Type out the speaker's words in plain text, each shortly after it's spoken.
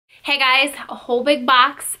Hey guys, a whole big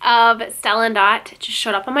box of Stella & Dot just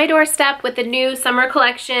showed up on my doorstep with the new summer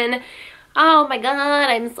collection. Oh my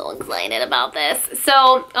god, I'm so excited about this.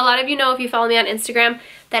 So a lot of you know, if you follow me on Instagram,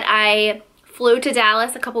 that I flew to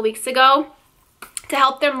Dallas a couple weeks ago to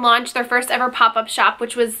help them launch their first ever pop-up shop,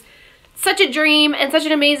 which was such a dream and such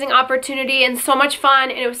an amazing opportunity and so much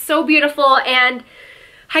fun, and it was so beautiful. And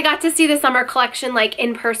I got to see the summer collection like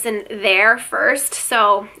in person there first,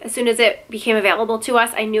 so as soon as it became available to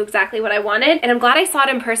us, I knew exactly what I wanted. And I'm glad I saw it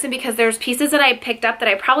in person because there's pieces that I picked up that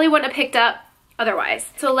I probably wouldn't have picked up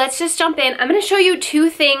otherwise. So let's just jump in. I'm going to show you two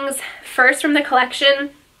things first from the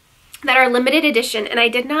collection that are limited edition, and I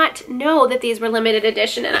did not know that these were limited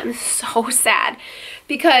edition, and I'm so sad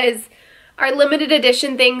because our limited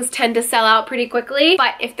edition things tend to sell out pretty quickly,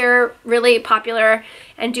 but if they're really popular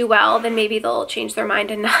and do well, then maybe they'll change their mind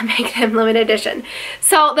and not make them limited edition.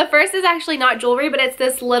 So the first is actually not jewelry, but it's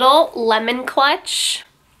this little lemon clutch.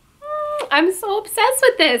 I'm so obsessed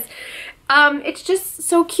with this. It's just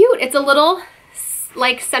so cute. It's a little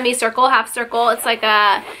like semicircle, half circle. It's like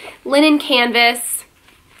a linen canvas,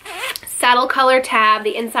 saddle color tab.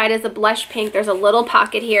 The inside is a blush pink. There's a little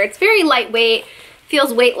pocket here. It's very lightweight.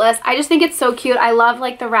 Feels weightless. I just think it's so cute. I love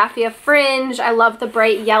like the raffia fringe. I love the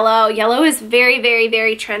bright yellow. Yellow is very, very,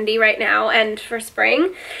 very trendy right now and for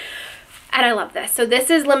spring. And I love this. So this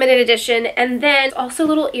is limited edition. And then also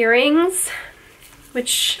little earrings,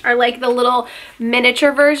 which are like the little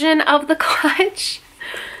miniature version of the clutch.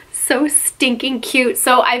 So stinking cute.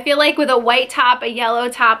 So I feel like with a white top, a yellow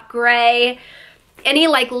top, gray, any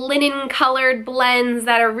like linen colored blends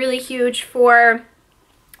that are really huge for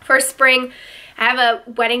spring. I have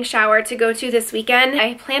a wedding shower to go to this weekend.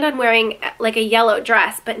 I planned on wearing like a yellow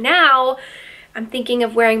dress, but now I'm thinking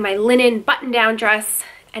of wearing my linen button-down dress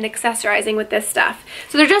and accessorizing with this stuff.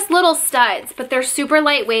 So they're just little studs, but they're super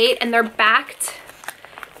lightweight and they're backed.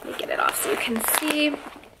 Let me get it off so you can see.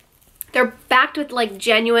 They're backed with like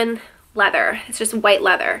genuine leather. It's just white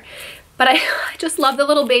leather. But I just love the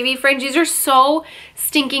little baby fringe. These are so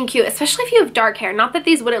stinking cute, especially if you have dark hair. Not that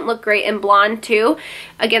these wouldn't look great in blonde too,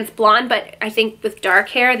 against blonde, but I think with dark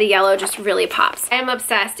hair, the yellow just really pops. I am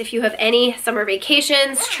obsessed. If you have any summer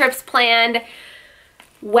vacations, trips planned,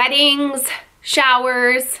 weddings,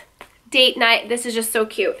 showers, date night, this is just so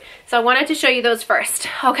cute. So I wanted to show you those first.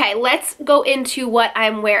 Okay, let's go into what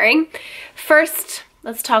I'm wearing. First,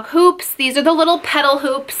 let's talk hoops. These are the little petal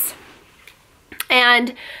hoops.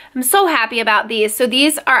 And I'm so happy about these. So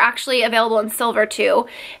these are actually available in silver too.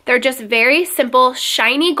 They're just very simple,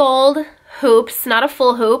 shiny gold hoops, not a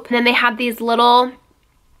full hoop. And then they have these little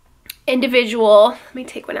individual, let me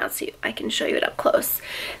take one out so I can show you it up close.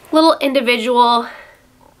 Little individual,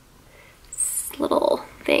 little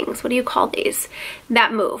things, what do you call these?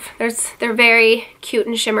 That move. They're very cute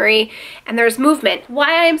and shimmery, and there's movement.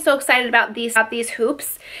 Why I'm so excited about these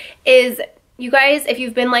hoops is, you guys, if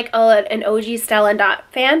you've been like an OG Stella & Dot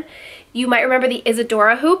fan, you might remember the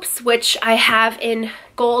Isadora hoops, which I have in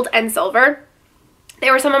gold and silver.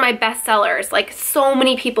 They were some of my best sellers. Like, so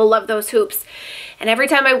many people love those hoops. And every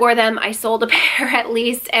time I wore them, I sold a pair at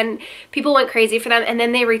least, and people went crazy for them, and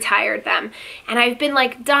then they retired them. And I've been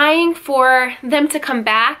like dying for them to come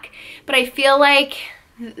back, but I feel like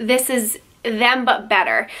this is them but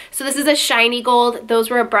better. So this is a shiny gold. Those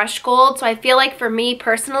were a brushed gold. So I feel like for me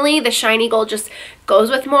personally, the shiny gold just goes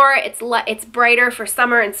with more. It's brighter for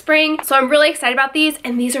summer and spring. So I'm really excited about these,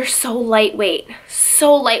 and these are so lightweight.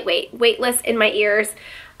 So lightweight. Weightless in my ears.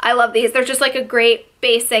 I love these. They're just like a great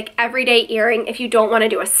basic everyday earring if you don't want to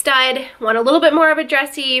do a stud, want a little bit more of a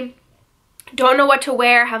dressy, don't know what to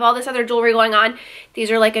wear, have all this other jewelry going on.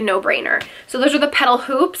 These are like a no-brainer. So those are the petal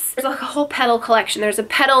hoops. There's like a whole petal collection. There's a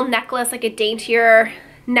petal necklace, like a daintier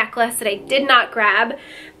necklace that I did not grab,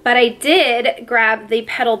 but I did grab the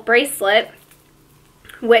petal bracelet,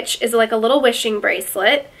 which is like a little wishing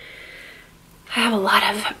bracelet. I have a lot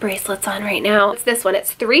of bracelets on right now. It's this one.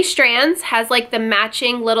 It's 3 strands, has like the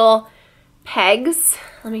matching little pegs.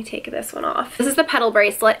 Let me take this one off. This is the petal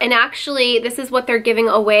bracelet, and actually this is what they're giving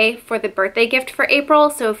away for the birthday gift for April.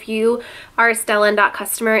 So if you are a Stella & Dot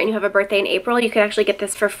customer and you have a birthday in April, you can actually get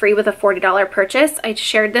this for free with a $40 purchase. I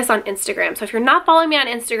shared this on Instagram. So if you're not following me on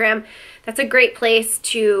Instagram, that's a great place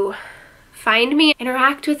to find me,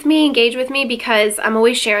 interact with me, engage with me, because I'm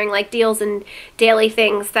always sharing like deals and daily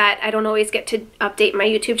things that I don't always get to update my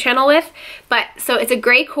YouTube channel with. But so it's a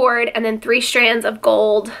gray cord and then 3 strands of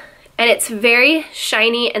gold, and it's very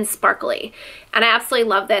shiny and sparkly. And I absolutely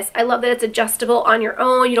love this. I love that it's adjustable on your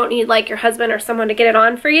own. You don't need like your husband or someone to get it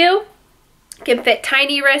on for you. It can fit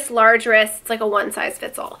tiny wrists, large wrists. It's like a one size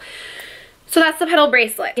fits all. So that's the petal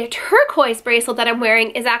bracelet. The turquoise bracelet that I'm wearing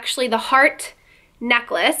is actually the heart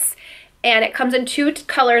necklace, and it comes in 2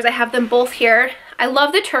 colors. I have them both here. I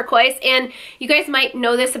love the turquoise, and you guys might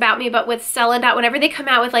know this about me, but with Stella and Dot, whenever they come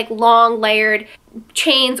out with like long layered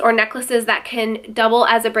chains or necklaces that can double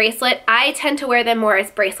as a bracelet, I tend to wear them more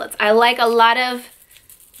as bracelets. I like a lot of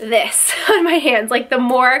this on my hands. Like the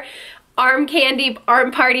more arm candy,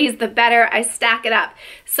 arm parties, the better. I stack it up.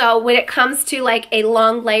 So when it comes to like a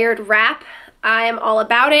long layered wrap, I am all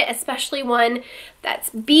about it, especially one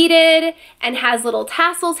that's beaded and has little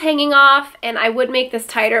tassels hanging off. And I would make this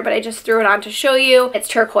tighter, but I just threw it on to show you. It's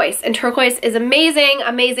turquoise, and turquoise is amazing,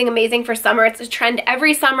 amazing, amazing for summer. It's a trend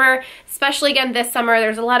every summer, especially again this summer.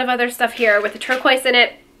 There's a lot of other stuff here with the turquoise in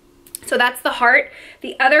it. So that's the heart.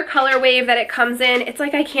 The other color wave that it comes in, it's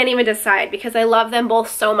like I can't even decide because I love them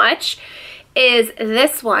both so much, is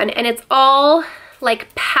this one. And it's all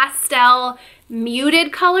like pastel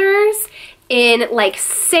muted colors in like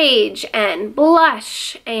sage and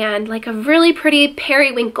blush and like a really pretty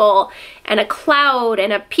periwinkle and a cloud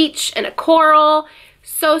and a peach and a coral.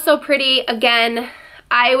 So, so pretty. Again,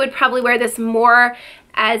 I would probably wear this more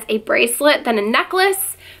as a bracelet than a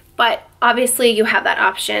necklace, but obviously you have that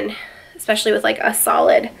option, especially with like a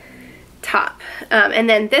solid top. And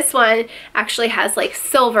then this one actually has like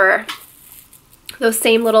silver, those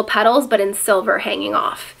same little petals, but in silver hanging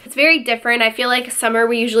off. It's very different. I feel like summer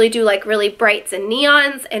we usually do like really brights and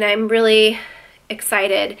neons, and I'm really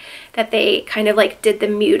excited that they kind of like did the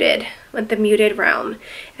muted, went the muted realm.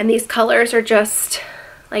 And these colors are just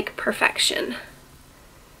like perfection.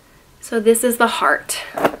 So this is the heart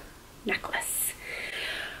necklace.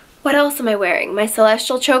 What else am I wearing? My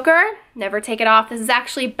celestial choker. Never take it off. This is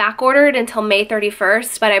actually back ordered until May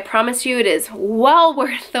 31st, but I promise you it is well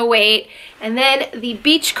worth the wait. And then the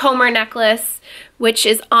beachcomber necklace, which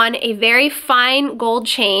is on a very fine gold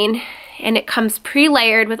chain, and it comes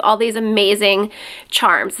pre-layered with all these amazing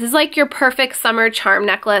charms. This is like your perfect summer charm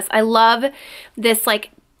necklace. I love this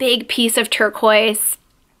like big piece of turquoise,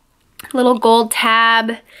 little gold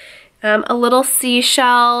tab, a little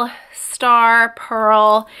seashell, star,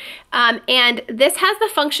 pearl, and this has the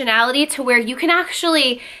functionality to where you can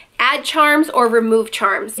actually add charms or remove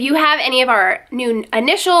charms. If you have any of our new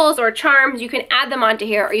initials or charms, you can add them onto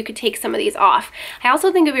here, or you could take some of these off. I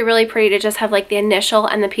also think it'd be really pretty to just have like the initial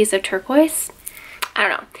and the piece of turquoise. I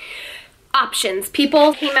don't know. Options.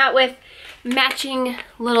 People came out with matching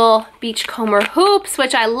little beachcomber hoops,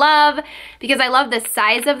 which I love because I love the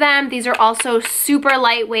size of them. These are also super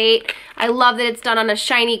lightweight. I love that it's done on a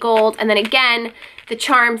shiny gold, and then again the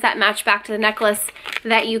charms that match back to the necklace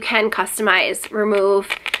that you can customize, remove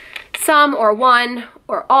some or one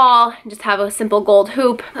or all, and just have a simple gold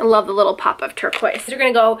hoop. I love the little pop of turquoise. You're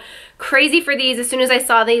gonna go crazy for these. As soon as I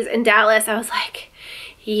saw these in Dallas, I was like,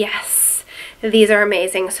 yes, these are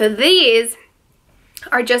amazing. So these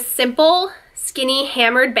are just simple, skinny,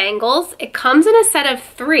 hammered bangles. It comes in a set of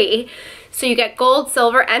 3. So you get gold,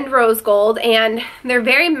 silver, and rose gold, and they're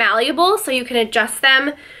very malleable, so you can adjust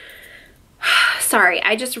them. Sorry,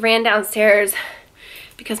 I just ran downstairs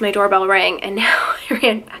because my doorbell rang, and now I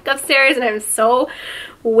ran back upstairs and I'm so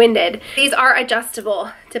winded. These are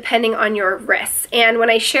adjustable depending on your wrists. And when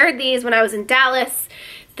I shared these when I was in Dallas,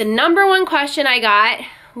 the #1 question I got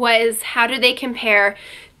was, how do they compare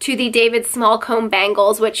to the David small comb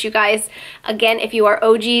bangles, which you guys, again, if you are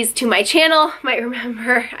OGs to my channel, might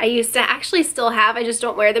remember I used to actually still have, I just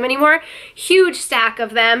don't wear them anymore. Huge stack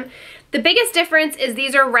of them. The biggest difference is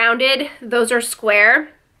these are rounded, those are square,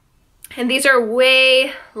 and these are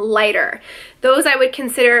way lighter. Those I would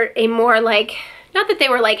consider a more like, not that they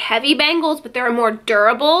were like heavy bangles, but they're more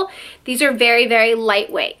durable. These are very, very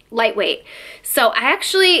lightweight. So I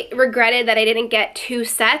actually regretted that I didn't get 2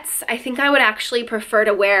 sets. I think I would actually prefer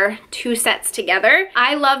to wear 2 sets together.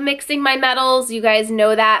 I love mixing my metals, you guys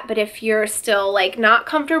know that, but if you're still like not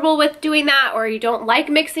comfortable with doing that, or you don't like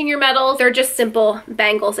mixing your metals, they're just simple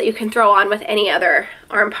bangles that you can throw on with any other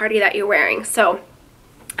arm party that you're wearing. So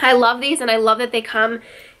I love these, and I love that they come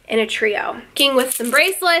in a trio. Working with some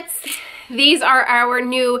bracelets. These are our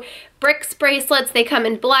new Bricks bracelets. They come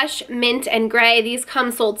in blush, mint, and gray. These come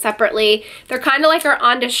sold separately. They're kind of like our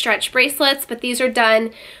On to Stretch bracelets, but these are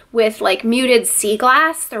done with like muted sea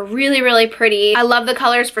glass. They're really, really pretty. I love the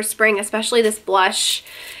colors for spring, especially this blush,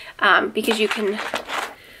 because you can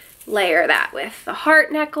layer that with the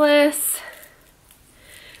heart necklace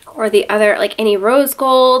or the other, like any rose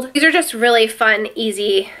gold. These are just really fun,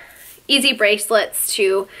 easy bracelets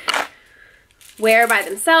to wear by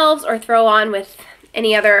themselves or throw on with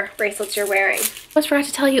any other bracelets you're wearing. I almost forgot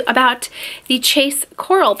to tell you about the Chase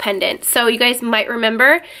coral pendant. So you guys might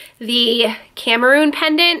remember the Cameroon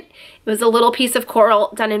pendant It was a little piece of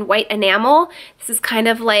coral done in white enamel. This is kind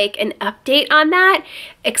of like an update on that,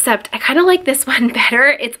 except I kind of like this one better.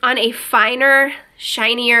 It's on a finer,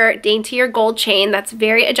 shinier, daintier gold chain that's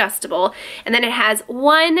very adjustable. And then it has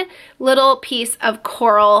one little piece of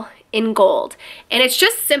coral in gold. And it's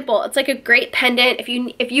just simple. It's like a great pendant.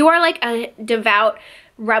 If you are like a devout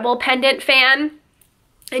Rebel pendant fan,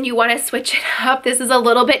 and you want to switch it up, this is a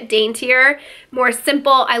little bit daintier, more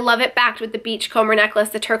simple. I love it backed with the beachcomber necklace,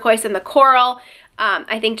 the turquoise and the coral.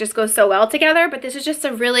 I think just goes so well together, but this is just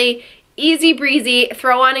a really easy breezy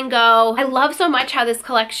throw on and go. I love so much how this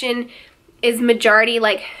collection is majority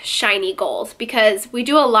like shiny gold, because we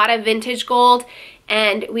do a lot of vintage gold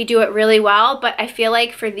and we do it really well, but I feel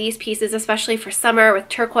like for these pieces, especially for summer with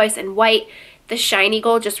turquoise and white, the shiny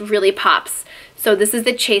gold just really pops. So this is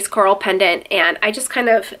the Chase Coral pendant, and I just kind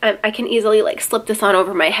of, I can easily like slip this on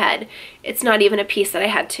over my head. It's not even a piece that I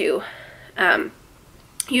had to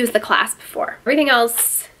use the clasp for. Everything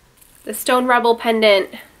else, the Stone Rebel pendant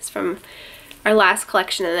is from our last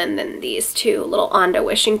collection, and then these two little Onda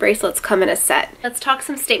wishing bracelets come in a set. Let's talk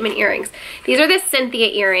some statement earrings. These are the Cynthia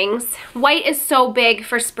earrings. White is so big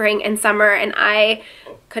for spring and summer, and I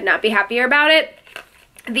could not be happier about it.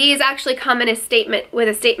 These actually come in a statement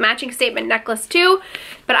with a matching statement necklace too,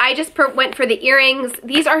 but I just went for the earrings.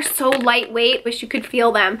 These are so lightweight, wish you could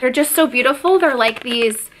feel them. They're just so beautiful. They're like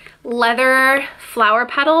these leather flower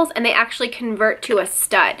petals, and they actually convert to a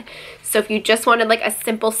stud. So if you just wanted like a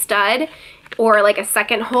simple stud or like a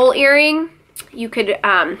second hole earring, you could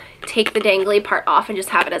take the dangly part off and just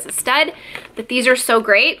have it as a stud. But these are so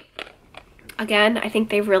great. Again, I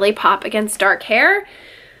think they really pop against dark hair.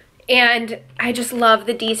 And I just love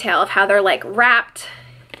the detail of how they're like wrapped,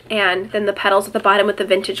 and then the petals at the bottom with the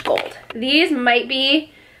vintage gold. These might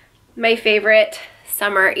be my favorite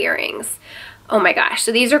summer earrings. Oh my gosh.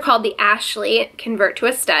 So these are called the Ashley Convert to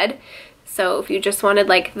a Stud. So if you just wanted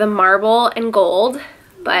like the marble and gold,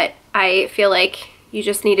 but I feel like you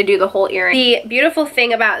just need to do the whole earring. The beautiful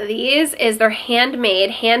thing about these is they're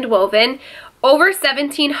handmade, hand woven, over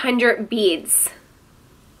 1,700 beads.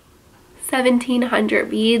 1,700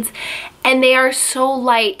 beads, and they are so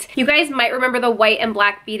light. You guys might remember the white and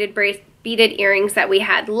black beaded earrings that we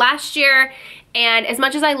had last year, and as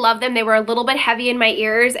much as I love them, they were a little bit heavy in my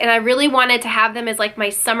ears, and I really wanted to have them as like my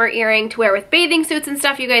summer earring to wear with bathing suits and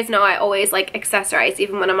stuff. You guys know I always like accessorize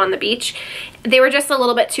even when I'm on the beach. They were just a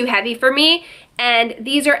little bit too heavy for me, and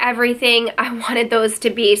these are everything I wanted those to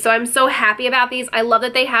be. So I'm so happy about these. I love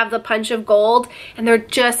that they have the punch of gold, and they're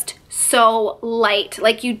just so light.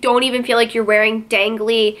 Like you don't even feel like you're wearing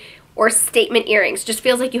dangly or statement earrings. It just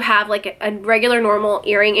feels like you have like a regular normal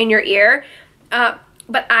earring in your ear.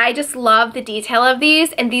 But I just love the detail of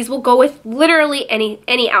these, and these will go with literally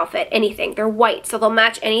any outfit, anything. They're white, so they'll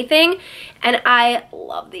match anything, and I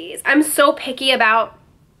love these. I'm so picky about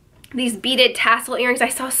these beaded tassel earrings. I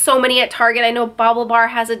saw so many at Target. I know Bauble Bar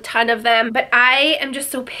has a ton of them, but I am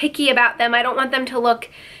just so picky about them. I don't want them to look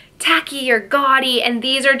tacky or gaudy, and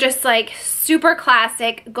these are just like super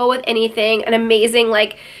classic, go with anything, an amazing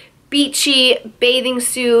like beachy bathing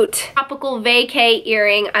suit, tropical vacay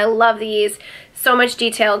earring. I love these. So much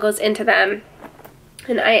detail goes into them,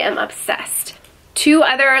 and I am obsessed. Two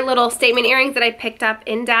other little statement earrings that I picked up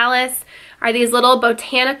in Dallas are these little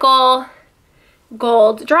botanical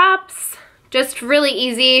gold drops. Just really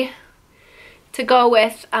easy to go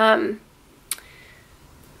with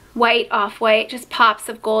white, off-white, just pops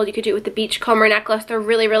of gold. You could do it with the beachcomber necklace. They're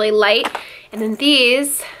really, really light. And then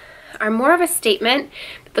these are more of a statement.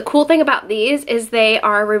 But the cool thing about these is they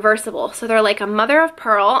are reversible. So they're like a mother of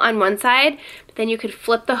pearl on one side, but then you could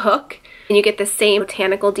flip the hook and you get the same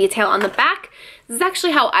botanical detail on the back. This is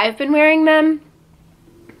actually how I've been wearing them.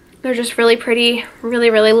 They're just really pretty, really,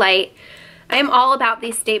 really light. I am all about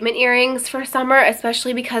these statement earrings for summer,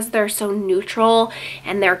 especially because they're so neutral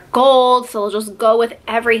and they're gold, so they'll just go with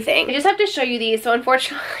everything. I just have to show you these. So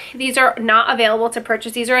unfortunately, these are not available to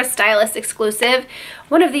purchase. These are a stylist exclusive.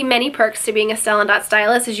 One of the many perks to being a Stella & Dot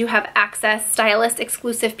stylist is you have access stylist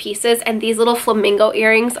exclusive pieces, and these little flamingo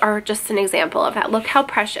earrings are just an example of that. Look how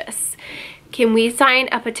precious. Can we sign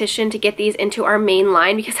a petition to get these into our main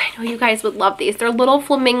line? Because I know you guys would love these. They're little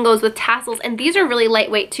flamingos with tassels, and these are really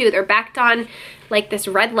lightweight too. They're backed on like this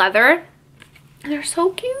red leather. And they're so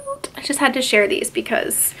cute. I just had to share these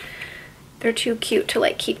because they're too cute to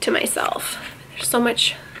like keep to myself. There's so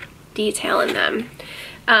much detail in them.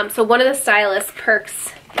 So one of the stylist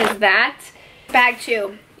perks is that. Bag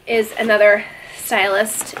 2 is another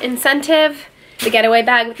stylist incentive. The getaway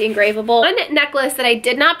bag with the engravable. One necklace that I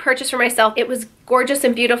did not purchase for myself. It was gorgeous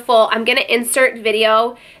and beautiful. I'm gonna insert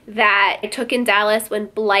video that I took in Dallas when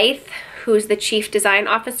Blythe who's the chief design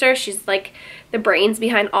officer. She's like the brains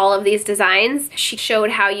behind all of these designs. She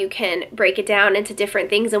showed how you can break it down into different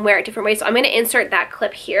things and wear it different ways. So I'm going to insert that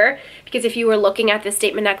clip here because if you were looking at this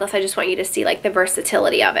statement necklace, I just want you to see like the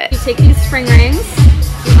versatility of it. You take these spring rings,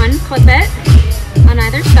 you unclip it on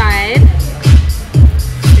either side.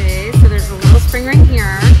 Okay, so there's a little spring ring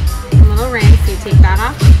here, a little ring, so you take that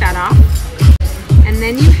off, and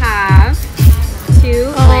then you have two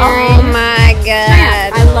layering. Oh my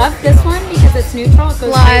god. I love this one because it's neutral. It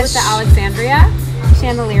goes great with the Alexandria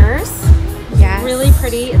chandeliers. Yes. Really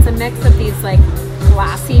pretty. It's a mix of these like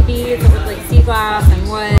glassy beads that look like sea glass and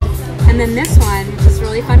wood. And then this one, just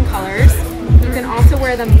really fun colors. You can also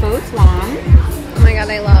wear them both long. Oh my god,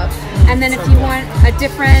 I love. And then if you want a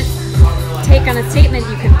different take on a statement,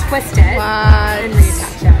 you can twist it and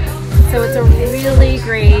reattach it. So it's a really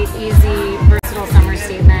great, easy, versatile summer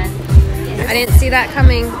statement. I didn't see that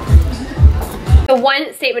coming. The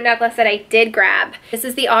one statement necklace that I did grab, this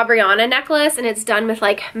is the Aubriana necklace, and it's done with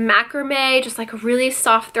like macrame, just like a really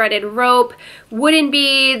soft threaded rope, wooden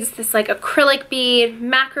beads, this like acrylic bead,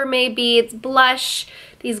 macrame beads, blush,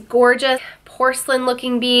 these gorgeous porcelain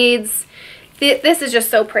looking beads. This is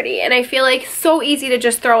just so pretty, and I feel like so easy to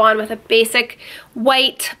just throw on with a basic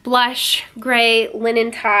white blush gray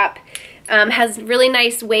linen top. Has really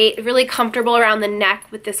nice weight, really comfortable around the neck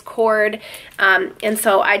with this cord, and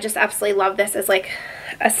so I just absolutely love this as like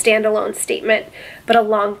a standalone statement, but a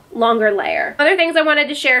longer layer. Other things I wanted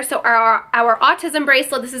to share, so our autism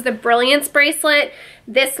bracelet, this is the Brilliance bracelet.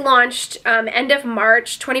 This launched end of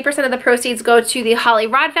March. 20% of the proceeds go to the Holly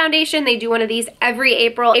Rod Foundation. They do one of these every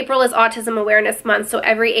April. April is Autism Awareness Month, so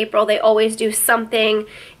every April they always do something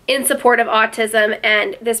in support of autism,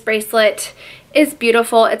 and this bracelet is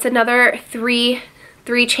beautiful. It's another three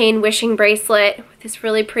chain wishing bracelet with this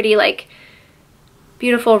really pretty like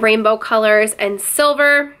beautiful rainbow colors and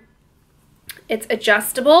silver. It's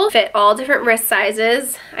adjustable, fit all different wrist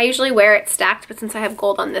sizes. I usually wear it stacked, but since I have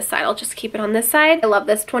gold on this side, I'll just keep it on this side. I love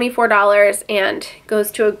this, $24, and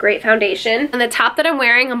goes to a great foundation. And the top that I'm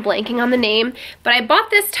wearing, I'm blanking on the name, but I bought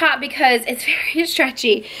this top because it's very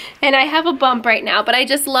stretchy, and I have a bump right now, but I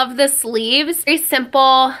just love the sleeves. Very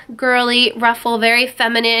simple, girly ruffle, very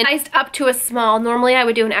feminine. Sized up to a small. Normally I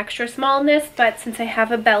would do an extra small in this, but since I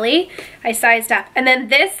have a belly, I sized up. And then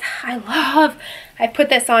this, I love. I put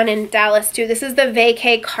this on in Dallas too. This is the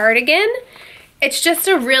Vacay cardigan. It's just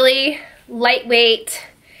a really lightweight,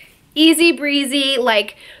 easy breezy,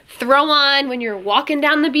 like throw on when you're walking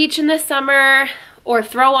down the beach in the summer, or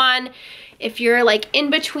throw on if you're like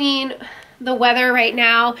in between the weather right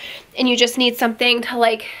now and you just need something to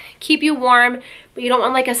like keep you warm, but you don't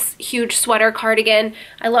want like a huge sweater cardigan.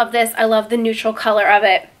 I love this. I love the neutral color of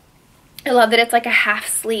it. I love that it's like a half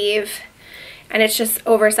sleeve, and it's just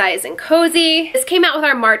oversized and cozy. This came out with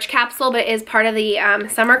our March capsule, but is part of the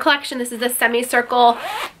summer collection. This is the semicircle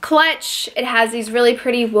clutch. It has these really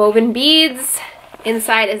pretty woven beads.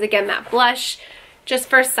 Inside is again that blush. Just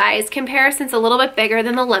for size comparison, it's a little bit bigger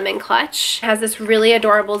than the lemon clutch. It has this really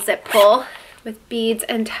adorable zip pull with beads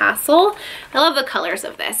and tassel. I love the colors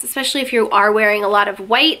of this, especially if you are wearing a lot of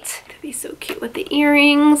white. It'd be so cute with the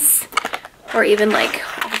earrings, or even like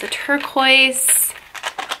all the turquoise.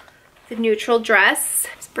 The neutral dress,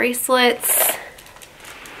 bracelets.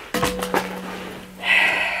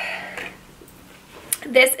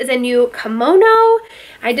 This is a new kimono.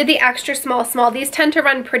 I did the extra small. These tend to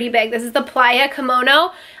run pretty big. This is the playa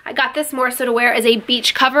kimono. I got this more so to wear as a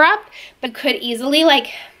beach cover up, but could easily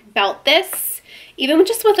like belt this, even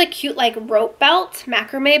just with a cute like rope belt,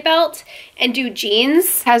 macrame belt, and do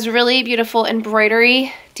jeans. Has really beautiful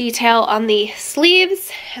embroidery detail on the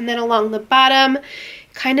sleeves, and then along the bottom,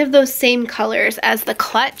 kind of those same colors as the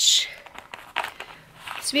clutch.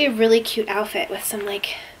 This would be a really cute outfit with some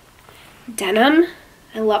like denim.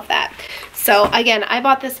 I love that. So again, I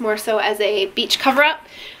bought this more so as a beach cover up,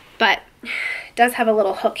 but it does have a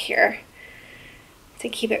little hook here to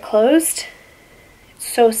keep it closed.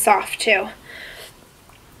 It's so soft too.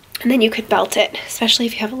 And then you could belt it, especially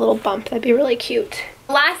if you have a little bump. That'd be really cute.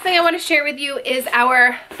 The last thing I want to share with you is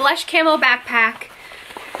our blush camo backpack.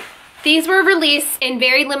 These were released in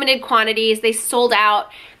very limited quantities. They sold out.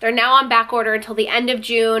 They're now on back order until the end of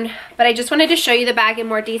June, but I just wanted to show you the bag in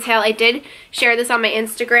more detail. I did share this on my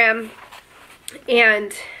Instagram,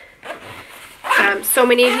 and so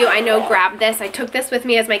many of you I know grabbed this. I took this with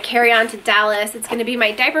me as my carry-on to Dallas. It's gonna be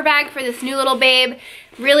my diaper bag for this new little babe.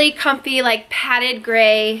 Really comfy, like padded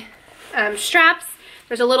gray straps.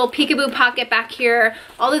 There's a little peekaboo pocket back here.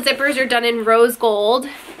 All the zippers are done in rose gold.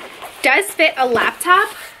 Does fit a laptop,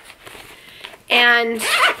 and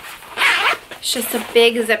it's just a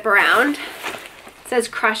big zip around. says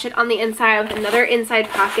crush it on the inside with another inside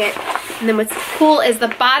pocket. And then what's cool is the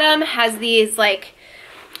bottom has these like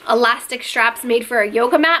elastic straps made for a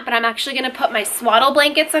yoga mat, but I'm actually gonna put my swaddle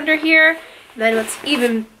blankets under here. And then what's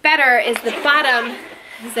even better is the bottom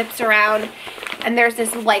zips around and there's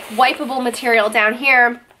this like wipeable material down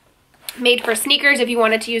here made for sneakers. If you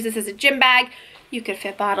wanted to use this as a gym bag, you could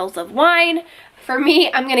fit bottles of wine. For me,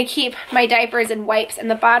 I'm gonna keep my diapers and wipes in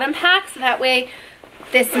the bottom pack, so that way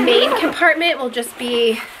this main compartment will just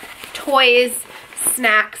be toys,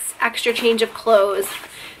 snacks, extra change of clothes,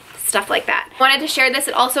 stuff like that. Wanted to share this.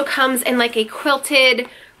 It also comes in like a quilted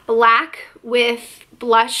black with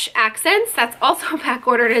blush accents. That's also back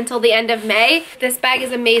ordered until the end of May. This bag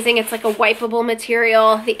is amazing. It's like a wipeable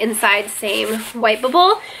material. The inside same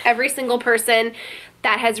wipeable. Every single person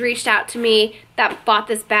that has reached out to me that bought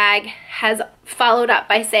this bag has followed up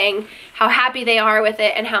by saying how happy they are with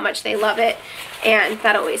it and how much they love it, and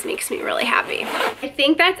that always makes me really happy. I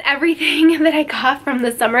think that's everything that I got from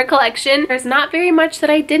the summer collection. There's not very much that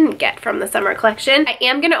I didn't get from the summer collection. I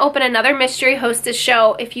am going to open another Mystery Hostess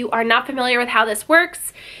show. If you are not familiar with how this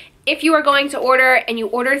works, if you are going to order and you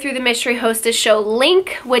order through the Mystery Hostess show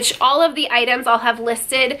link, which all of the items I'll have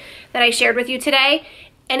listed that I shared with you today,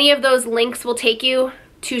 any of those links will take you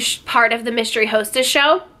to part of the Mystery Hostess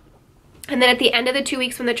show. And then at the end of the 2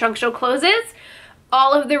 weeks when the trunk show closes,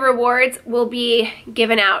 all of the rewards will be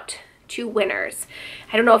given out to winners.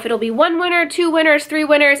 I don't know if it'll be 1 winner, 2 winners, 3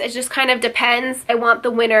 winners. It just kind of depends. I want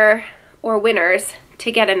the winner or winners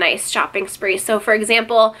to get a nice shopping spree. So for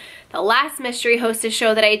example, the last Mystery Hostess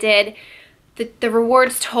show that I did, the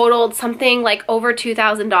rewards totaled something like over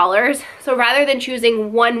 $2,000. So rather than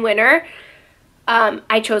choosing 1 winner,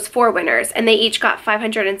 I chose 4 winners and they each got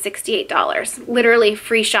 $568. Literally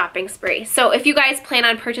free shopping spree. So if you guys plan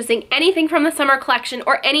on purchasing anything from the summer collection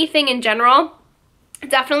or anything in general,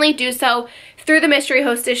 definitely do so through the Mystery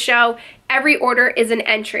Hostess show. Every order is an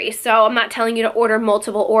entry. So I'm not telling you to order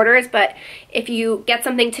multiple orders, but if you get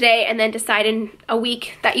something today and then decide in a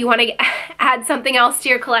week that you want to add something else to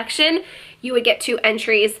your collection, you would get 2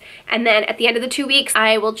 entries. And then at the end of the 2 weeks,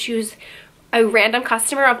 I will choose a random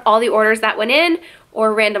customer of all the orders that went in,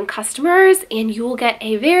 or random customers, and you will get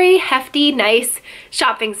a very hefty, nice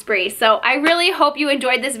shopping spree. So I really hope you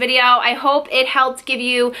enjoyed this video. I hope it helped give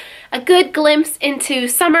you a good glimpse into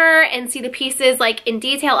summer and see the pieces like in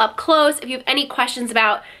detail up close. If you have any questions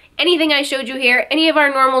about anything I showed you here, any of our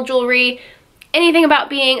normal jewelry, anything about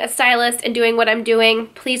being a stylist and doing what I'm doing,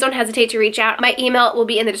 please don't hesitate to reach out. My email will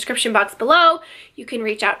be in the description box below. You can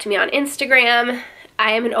reach out to me on Instagram.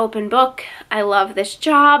 I am an open book. I love this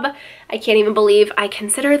job. I can't even believe I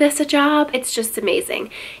consider this a job. It's just amazing.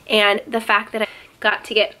 And the fact that I got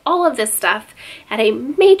to get all of this stuff at a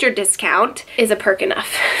major discount is a perk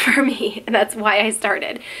enough for me. And that's why I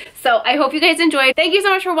started. So I hope you guys enjoyed. Thank you so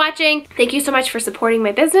much for watching. Thank you so much for supporting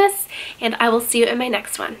my business. And I will see you in my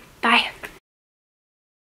next one. Bye.